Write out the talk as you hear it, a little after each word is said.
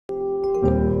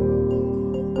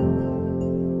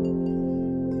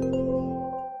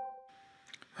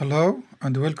Hello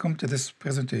and welcome to this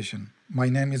presentation. My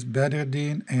name is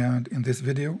Badruddin, and in this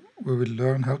video we will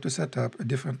learn how to set up a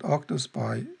different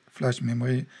OSPI flash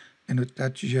memory in a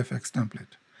TouchGFX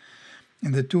template.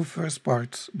 In the two first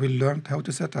parts we learned how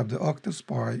to set up the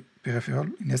OSPI peripheral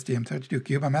in STM32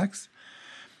 CubeMax,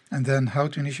 and then how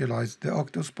to initialize the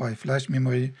OSPI flash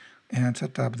memory and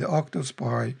set up the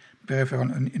OSPI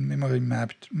peripheral in memory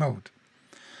mapped mode.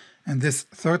 In this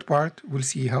third part, we'll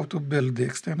see how to build the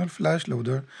external flash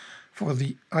loader for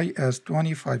the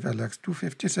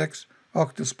IS25LX256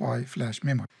 OSPI flash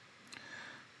memory.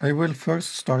 I will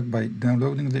first start by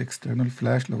downloading the external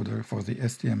flash loader for the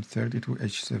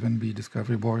STM32H7B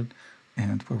discovery board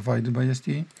and provided by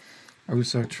ST. I will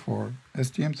search for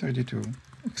STM32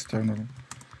 external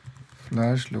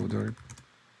flash loader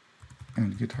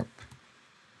and GitHub.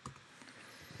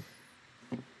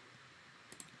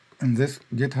 In this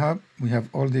GitHub, we have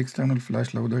all the external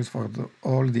flash loaders for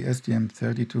all the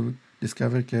STM32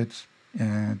 discovery kits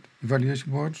and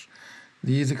evaluation boards.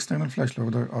 These external flash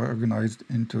loaders are organized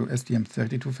into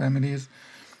STM32 families,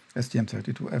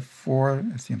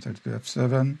 STM32F4,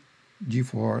 STM32F7,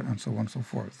 G4, and so on and so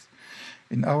forth.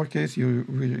 In our case,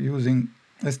 we're using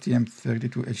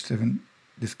STM32H7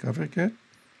 discovery kit.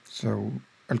 So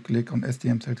I'll click on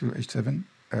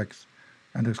STM32H7X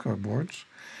 _ boards.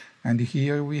 And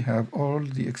here we have all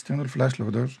the external flash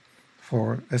loaders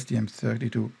for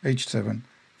STM32H7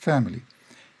 family,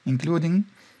 including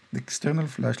the external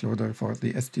flash loader for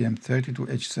the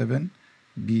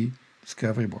STM32H7B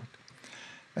discovery board.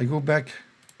 I go back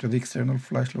to the external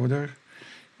flash loader,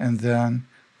 and then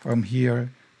from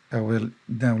here I will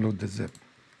download the zip.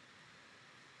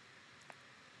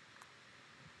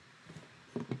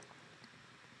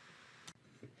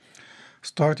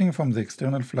 Starting from the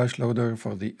external flash loader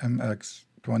for the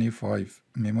MX25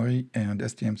 memory and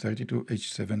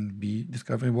STM32H7B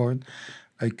discovery board,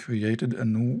 I created a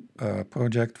new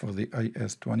project for the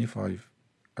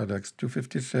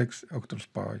IS25LX256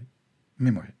 OSPI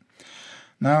memory.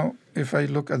 Now, if I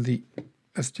look at the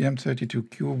STM32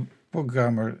 Cube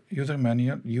Programmer User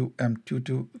Manual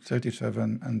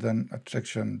UM2237, and then at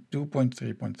section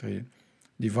 2.3.3,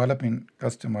 Developing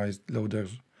Customized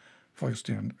Loaders for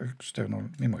external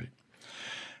memory,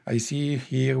 I see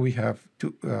here we have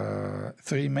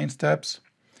three main steps.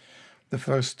 The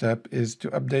first step is to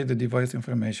update the device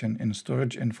information in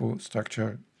storage info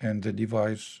structure and the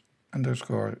device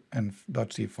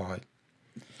 _env.c file.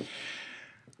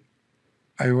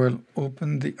 I will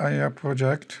open the IR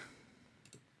project.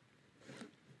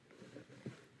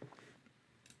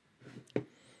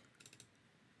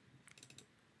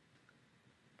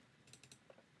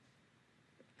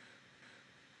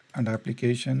 And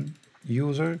application,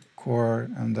 user, core,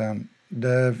 and then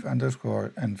dev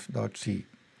 _env.c.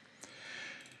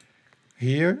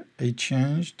 Here I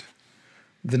changed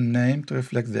the name to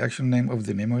reflect the actual name of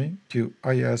the memory to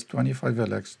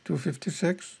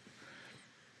IS25LX256.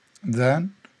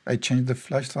 Then I changed the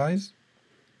flash size.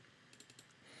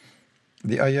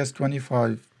 The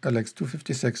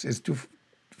IS25LX256 is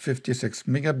 256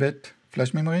 megabit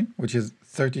flash memory, which is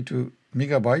 32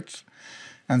 megabytes,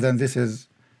 and then this is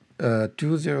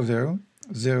 200,000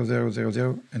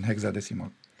 in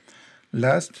hexadecimal.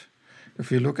 Last,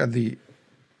 if we look at the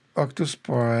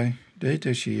OSPI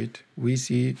datasheet, we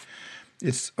see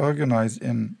it's organized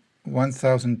in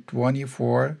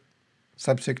 1024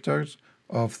 subsectors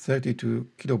of 32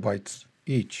 kilobytes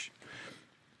each.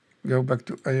 Go back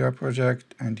to IR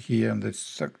project, and here in the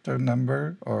sector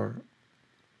number or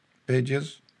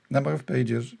pages, number of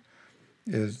pages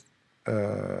is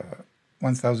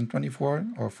 1024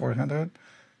 or 400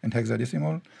 in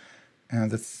hexadecimal, and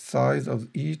the size of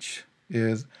each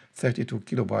is 32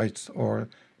 kilobytes or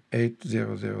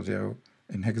 8000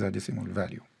 in hexadecimal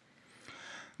value.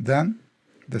 Then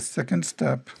the second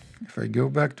step, if I go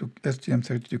back to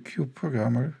STM32 Cube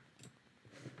Programmer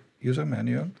User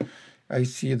Manual, I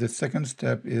see the second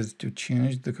step is to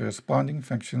change the corresponding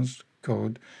functions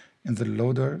code in the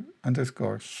loader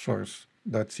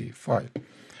 _source.c file.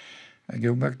 I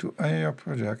go back to IR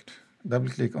project, double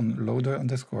click on loader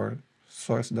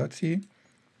 _source.c,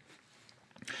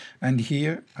 and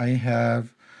here I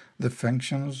have the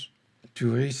functions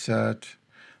to reset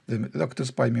the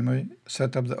OSPI memory,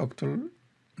 set up the octal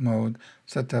mode,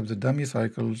 set up the dummy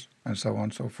cycles, and so on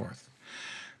and so forth.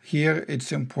 Here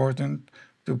it's important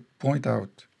to point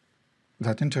out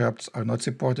that interrupts are not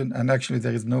supported, and actually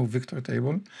there is no vector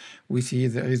table. We see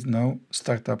there is no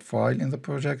startup file in the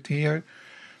project here.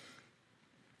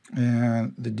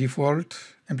 And the default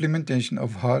implementation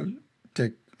of HAL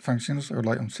tech functions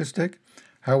rely on sysdig.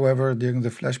 However, during the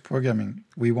flash programming,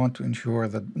 we want to ensure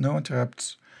that no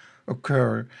interrupts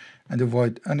occur and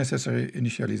avoid unnecessary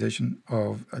initialization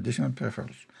of additional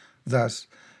peripherals. Thus,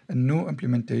 new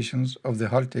implementations of the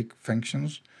HAL-TIC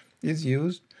functions is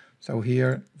used. So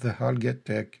here the HAL get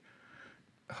TIC,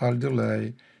 HAL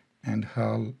delay, and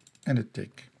HAL init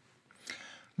TIC.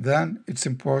 Then it's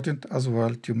important as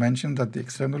well to mention that the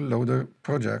external loader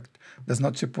project does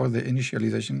not support the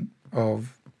initialization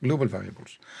of global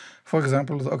variables. For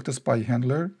example, the OSPI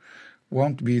handler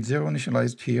won't be zero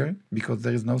initialized here because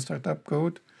there is no startup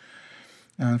code.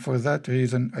 And for that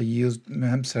reason, I used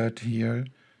memset here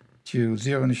to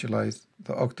zero initialize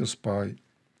the OSPI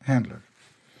handler.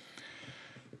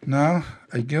 Now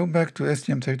I go back to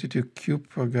STM32Cube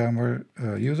programmer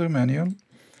user manual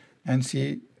and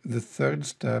see the third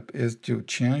step is to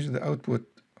change the output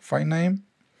file name.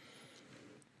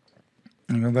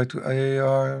 And go back to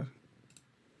IAR,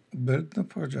 build the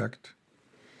project,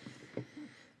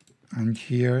 and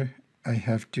here I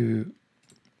have to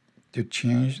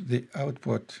change the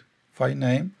output file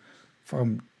name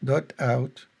from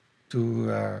 .out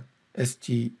to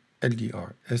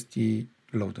STLDR,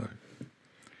 STLoader.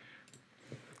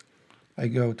 I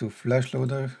go to flash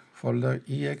loader folder,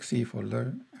 exe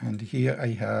folder, and here I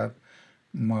have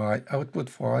my output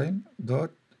file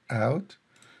 .out.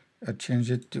 I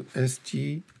change it to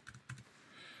STLDR.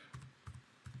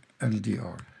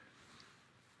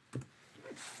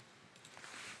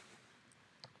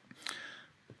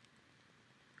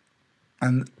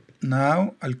 And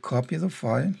now I'll copy the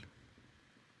file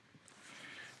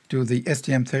to the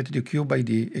STM32Cube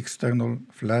ID external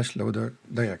flash loader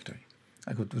directory.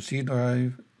 I go to C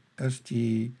drive,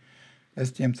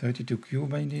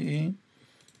 STM32Cube IDE,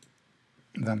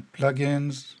 then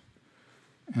plugins,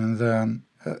 and then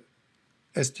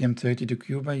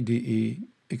STM32Cube IDE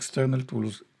external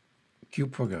tools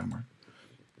Cube programmer,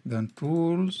 then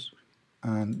tools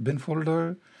and bin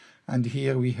folder, and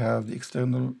here we have the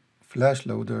external flash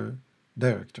loader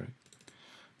directory.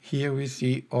 Here we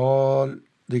see all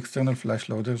the external flash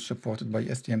loaders supported by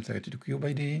STM32Cube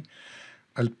IDE.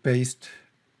 I'll paste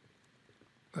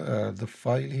the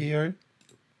file here.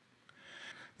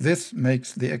 This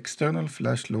makes the external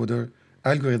flash loader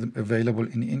algorithm available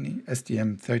in any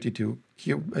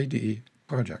STM32Cube IDE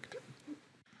project.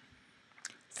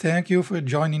 Thank you for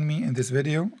joining me in this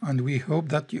video, and we hope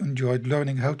that you enjoyed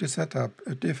learning how to set up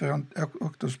a different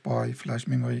OSPI flash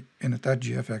memory in a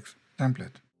TouchGFX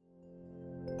template.